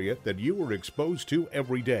bacteria that you are exposed to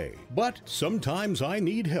every day. But sometimes I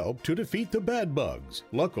need help to defeat the bad bugs.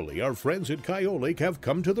 Luckily, our friends at Kyolic have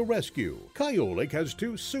come to the rescue. Kyolic has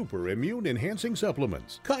 2 super immune-enhancing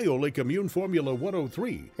supplements, Kyolic Immune Formula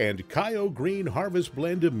 103 and Kyo Green Harvest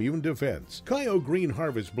Blend Immune Defense. Kyo Green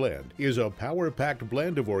Harvest Blend is a power-packed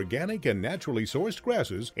blend of organic and naturally sourced grasses,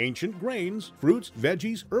 ancient grains, fruits,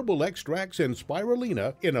 veggies, herbal extracts, and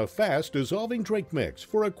spirulina in a fast-dissolving drink mix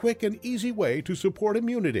for a quick and easy way to support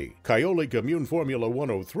immunity. Kyolic Immune Formula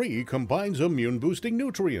 103 combines immune-boosting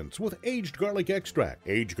nutrients with aged garlic extract.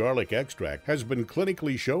 Aged garlic extract has been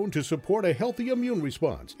clinically shown to support a healthy immune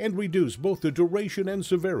response and reduce both the duration and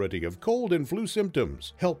severity of cold and flu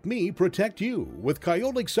symptoms. Help me protect you with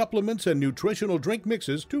Kyolic supplements and nutritional drink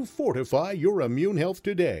mixes to fortify your immune health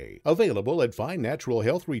today. Available at fine natural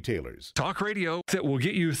health retailers. Talk radio that will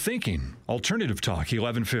get you thinking. Alternative Talk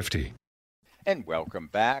 1150. And welcome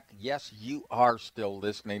back. Yes, you are still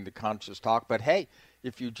listening to Conscious Talk, but hey,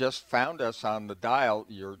 if you just found us on the dial,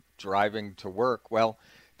 you're driving to work, well,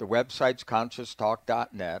 the website's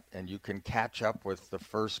conscioustalk.net, and you can catch up with the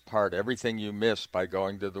first part, everything you missed, by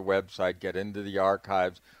going to the website, get into the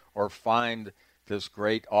archives, or find this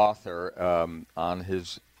great author on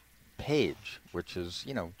his page, which is,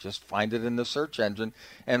 just find it in the search engine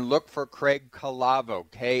and look for Craig Calavo,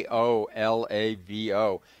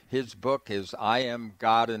 Kolavo. His book is I Am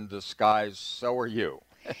God in Disguise, So Are You.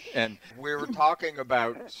 And we were talking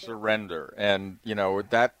about surrender, and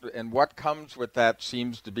that, and what comes with that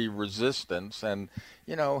seems to be resistance. And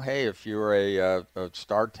hey, if you're a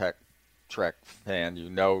Star Trek fan, you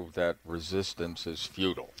know that resistance is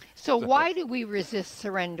futile. So why do we resist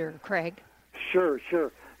surrender, Craig? Sure.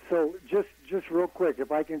 So just real quick,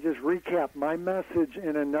 if I can just recap, my message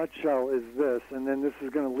in a nutshell is this, and then this is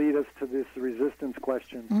going to lead us to this resistance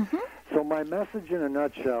question. Mm-hmm. So my message in a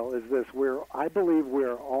nutshell is this: I believe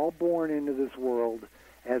we're all born into this world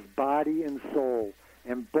as body and soul,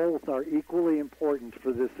 and both are equally important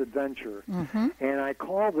for this adventure. Mm-hmm. And I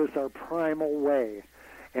call this our primal way.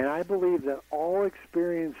 And I believe that all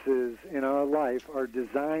experiences in our life are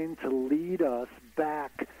designed to lead us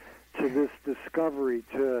back to this discovery,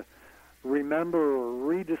 to remember or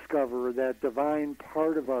rediscover that divine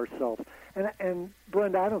part of ourselves. And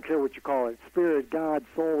Brenda, I don't care what you call it, spirit, God,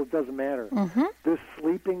 soul, it doesn't matter. Mm-hmm. This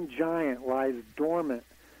sleeping giant lies dormant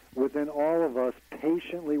within all of us,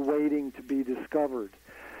 patiently waiting to be discovered.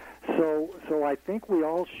 So I think we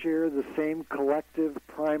all share the same collective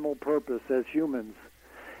primal purpose as humans,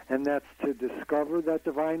 and that's to discover that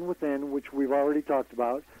divine within, which we've already talked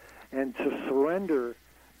about, and to surrender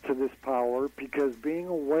to this power, because being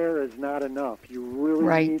aware is not enough. You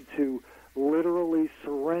really need to literally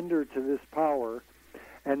surrender to this power.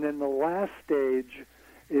 And then the last stage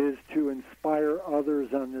is to inspire others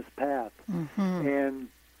on this path. Mm-hmm. And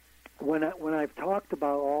when I've talked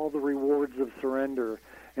about all the rewards of surrender,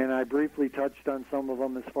 and I briefly touched on some of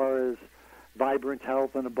them as far as vibrant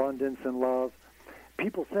health and abundance and love,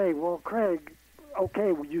 people say, well, Craig,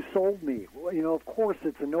 okay, well, you sold me. Well, you know, of course,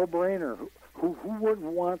 it's a no-brainer. Who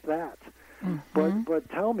wouldn't want that? But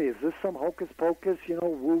tell me, is this some hocus-pocus, you know,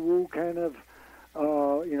 woo-woo kind of,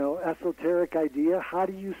 you know, esoteric idea? How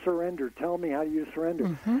do you surrender? Tell me, how do you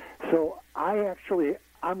surrender? So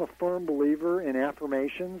I'm a firm believer in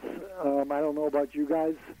affirmations. I don't know about you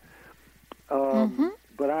guys,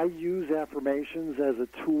 but I use affirmations as a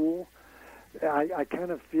tool. I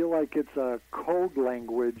kind of feel like it's a code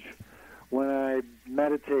language when I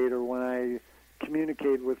meditate or when I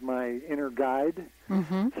communicate with my inner guide.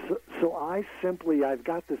 So I've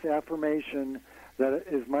got this affirmation that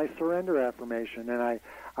is my surrender affirmation, and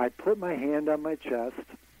I put my hand on my chest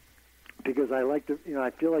because I like to, you know,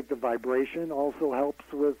 I feel like the vibration also helps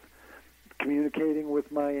with communicating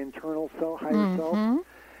with my internal self, higher self.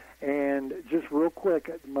 And just real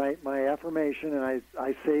quick, my affirmation, and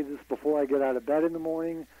I say this before I get out of bed in the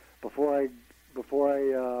morning, before I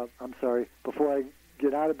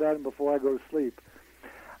get out of bed and before I go to sleep.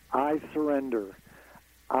 I surrender.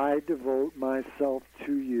 I devote myself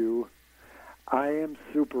to you. I am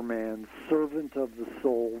Superman, servant of the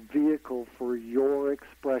soul, vehicle for your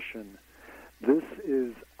expression. This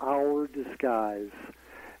is our disguise.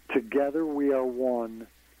 Together we are one.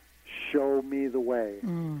 Show me the way.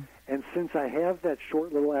 And since I have that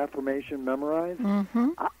short little affirmation memorized,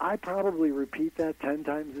 I probably repeat that 10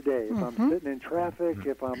 times a day. If I'm sitting in traffic,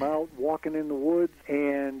 if I'm out walking in the woods,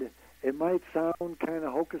 and it might sound kind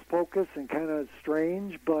of hocus-pocus and kind of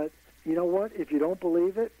strange, but you know what? If you don't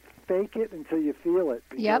believe it, fake it until you feel it.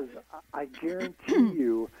 Because I guarantee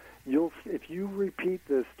you, if you repeat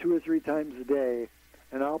this 2 or 3 times a day,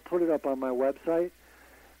 and I'll put it up on my website,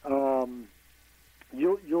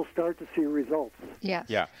 you'll start to see results. Yes.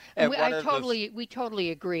 Yeah. And we totally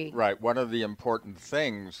agree. Right. One of the important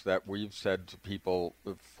things that we've said to people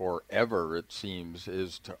forever, it seems,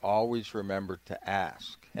 is to always remember to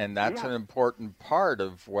ask. And that's an important part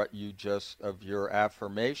of what of your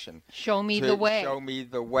affirmation. Show me the way. Show me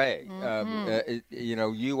the way. You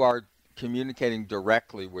know, you are communicating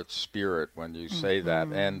directly with spirit when you say that,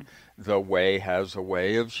 and the way has a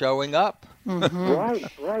way of showing up. Right.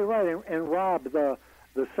 And Rob, the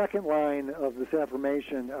second line of this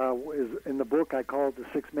affirmation is in the book. I call it the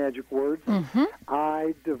 6 magic words.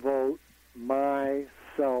 I devote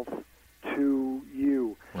myself to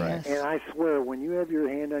you. Right. And I swear, when you have your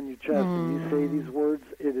hand on your chest and you say these words,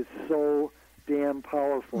 it is so damn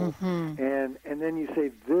powerful. And then you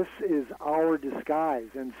say, this is our disguise,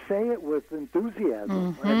 and say it with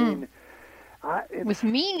enthusiasm. I mean, with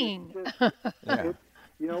meaning.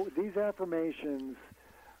 You know, these affirmations,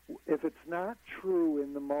 if it's not true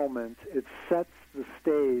in the moment, it sets the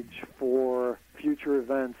stage for future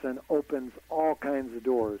events and opens all kinds of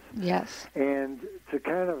doors. Yes. And to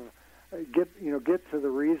kind of get to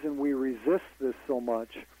the reason we resist this so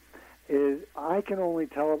much is I can only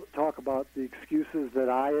talk about the excuses that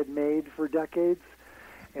I had made for decades,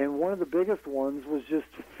 and one of the biggest ones was just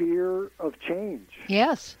fear of change.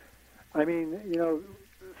 Yes. I mean, you know,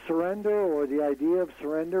 surrender or the idea of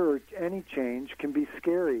surrender or any change can be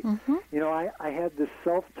scary. You know, I had this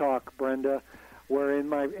self-talk, Brenda, where in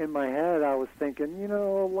my head I was thinking, you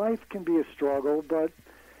know, life can be a struggle, but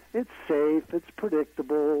it's safe, it's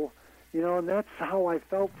predictable, you know, and that's how I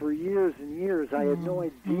felt for years and years. I had no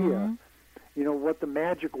idea, you know, what the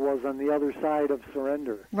magic was on the other side of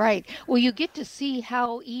surrender. Right. Well, you get to see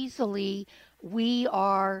how easily we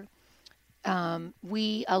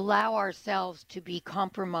allow ourselves to be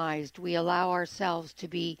compromised. We allow ourselves to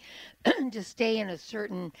be to stay in a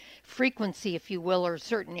certain frequency, if you will, or a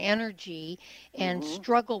certain energy, and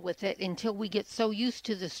struggle with it until we get so used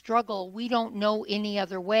to the struggle we don't know any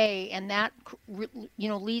other way, and that, you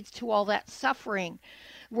know, leads to all that suffering.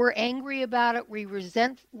 We're angry about it. We're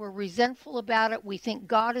resentful about it. We think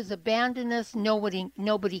God has abandoned us.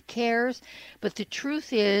 Nobody cares. But the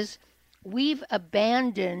truth is, we've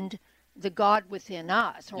abandoned the God within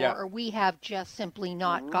us, or we have just simply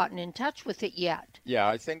not gotten in touch with it yet. Yeah,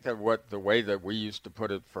 I think that the way that we used to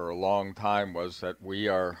put it for a long time was that we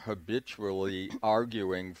are habitually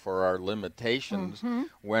arguing for our limitations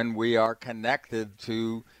when we are connected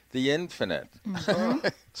to the infinite.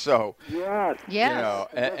 So, yes. You know,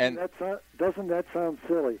 doesn't that sound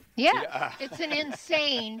silly? Yeah. It's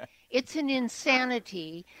an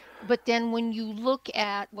insanity. But then when you look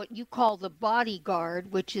at what you call the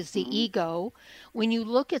bodyguard, which is the ego, when you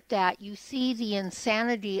look at that, you see the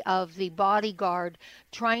insanity of the bodyguard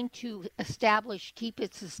trying to keep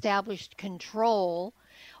its established control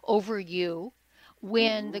over you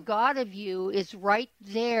when the God of you is right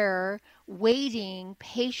there waiting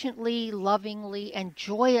patiently, lovingly, and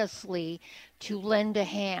joyously to lend a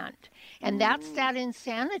hand. And that's that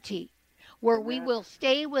insanity where we will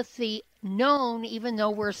stay with the known even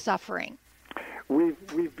though we're suffering.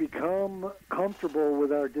 We've become comfortable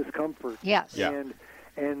with our discomfort. Yes. Yeah.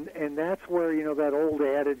 And that's where, that old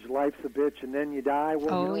adage, life's a bitch and then you die.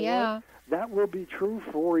 Well, what? That will be true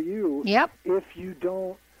for you if you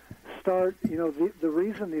don't start, the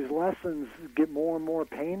reason these lessons get more and more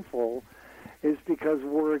painful is because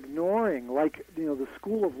we're ignoring, the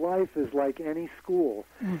school of life is like any school.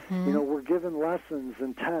 Mm-hmm. We're given lessons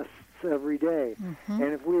and tests every day. Mm-hmm.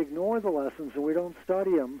 And if we ignore the lessons and we don't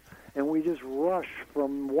study them and we just rush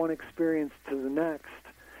from one experience to the next,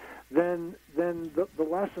 then the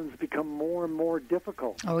lessons become more and more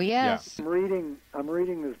difficult. Oh, yes. Yeah. I'm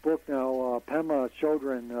reading this book now, Pema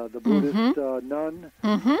Chodron, the Buddhist nun.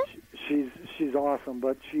 Mm-hmm. She's awesome,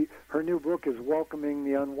 but her new book is Welcoming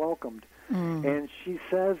the Unwelcomed. Mm. And she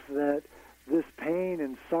says that this pain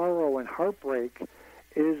and sorrow and heartbreak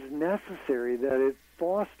is necessary, that it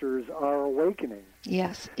fosters our awakening.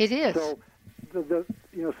 Yes, it is. So,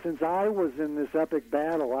 since I was in this epic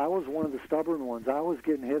battle, I was one of the stubborn ones. I was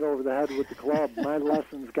getting hit over the head with the club. My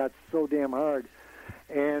lessons got so damn hard.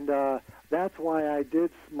 And that's why I did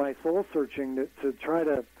my soul searching to try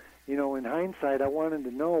to, in hindsight, I wanted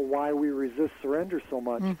to know why we resist surrender so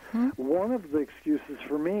much. Mm-hmm. One of the excuses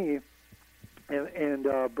for me, and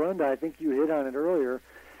Brenda, I think you hit on it earlier,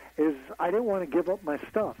 is I didn't want to give up my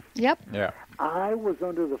stuff. Yep. Yeah. I was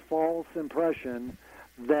under the false impression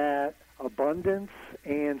that abundance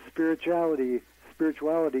and spirituality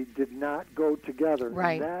did not go together.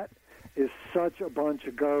 Right. And that is such a bunch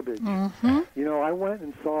of garbage. Mm-hmm. I went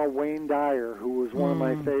and saw Wayne Dyer, who was one of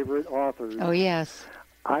my favorite authors. Oh, yes.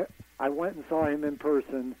 I went and saw him in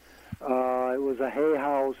person. It was a Hay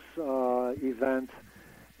House event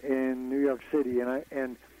in New York City,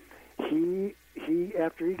 and he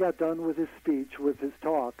after he got done with his speech, with his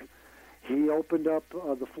talk, he opened up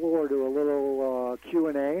the floor to a little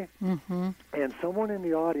Q&A, mm-hmm. and someone in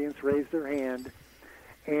the audience raised their hand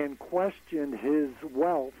and questioned his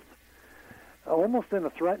wealth, almost in a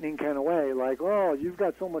threatening kind of way, like, oh, you've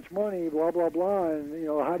got so much money, blah, blah, blah, and,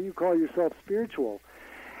 how do you call yourself spiritual?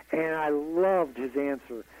 And I loved his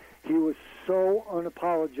answer. He was so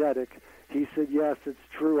unapologetic. He said, yes, it's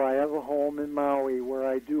true. I have a home in Maui where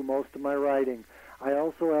I do most of my writing. I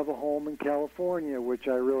also have a home in California, which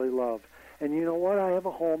I really love. And you know what? I have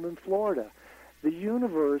a home in Florida. The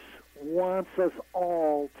universe wants us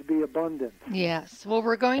all to be abundant. Yes. Well,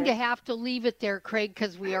 we're going to have to leave it there, Craig,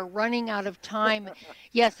 because we are running out of time.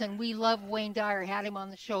 Yes, and we love Wayne Dyer. Had him on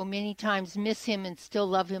the show many times, miss him, and still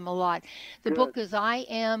love him a lot. The book is I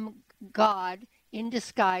Am God in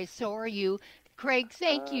Disguise, So Are You. Craig,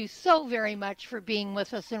 thank you so very much for being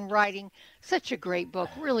with us and writing such a great book.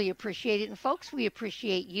 Really appreciate it. And folks, we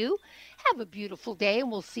appreciate you. Have a beautiful day, and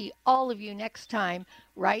we'll see all of you next time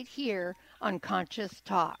right here on Conscious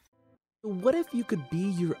Talk. What if you could be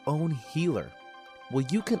your own healer? Well,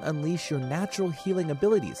 you can unleash your natural healing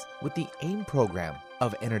abilities with the AIM program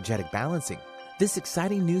of energetic balancing. This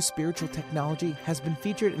exciting new spiritual technology has been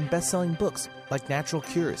featured in best-selling books like Natural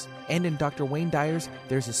Cures, and in Dr. Wayne Dyer's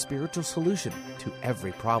There's a Spiritual Solution to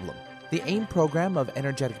Every Problem. The AIM program of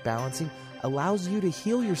energetic balancing allows you to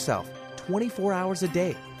heal yourself 24 hours a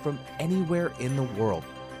day from anywhere in the world.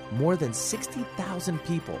 More than 60,000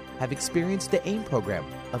 people have experienced the AIM program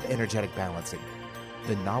of energetic balancing.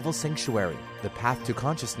 The novel Sanctuary, The Path to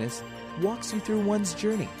Consciousness, walks you through one's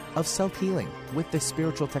journey of self-healing with this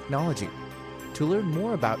spiritual technology. To learn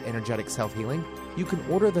more about energetic self-healing, you can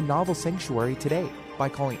order the novel Sanctuary today by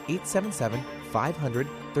calling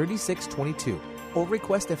 877-500-3622 or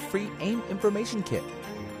request a free AIM information kit.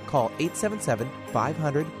 Call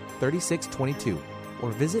 877-500-3622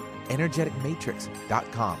 or visit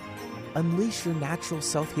energeticmatrix.com. Unleash your natural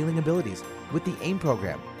self-healing abilities with the AIM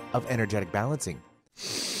program of energetic balancing.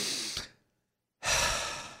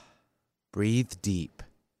 Breathe deep,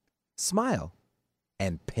 smile,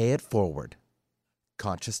 and pay it forward.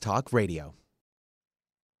 Conscious Talk Radio.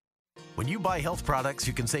 When you buy health products,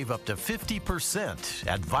 you can save up to 50%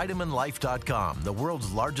 at vitaminlife.com, the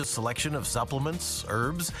world's largest selection of supplements,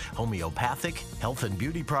 herbs, homeopathic, health and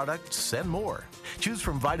beauty products, and more. Choose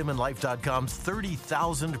from vitaminlife.com's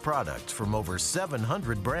 30,000 products from over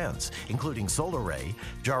 700 brands, including Solaray,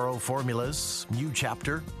 Jarrow Formulas, New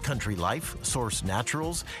Chapter, Country Life, Source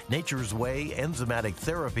Naturals, Nature's Way, Enzymatic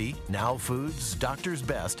Therapy, Now Foods, Doctor's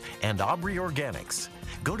Best, and Aubrey Organics.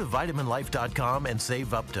 Go to vitaminlife.com and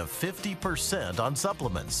save up to 50% on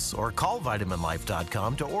supplements, or call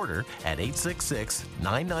vitaminlife.com to order at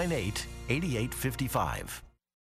 866-998-8855.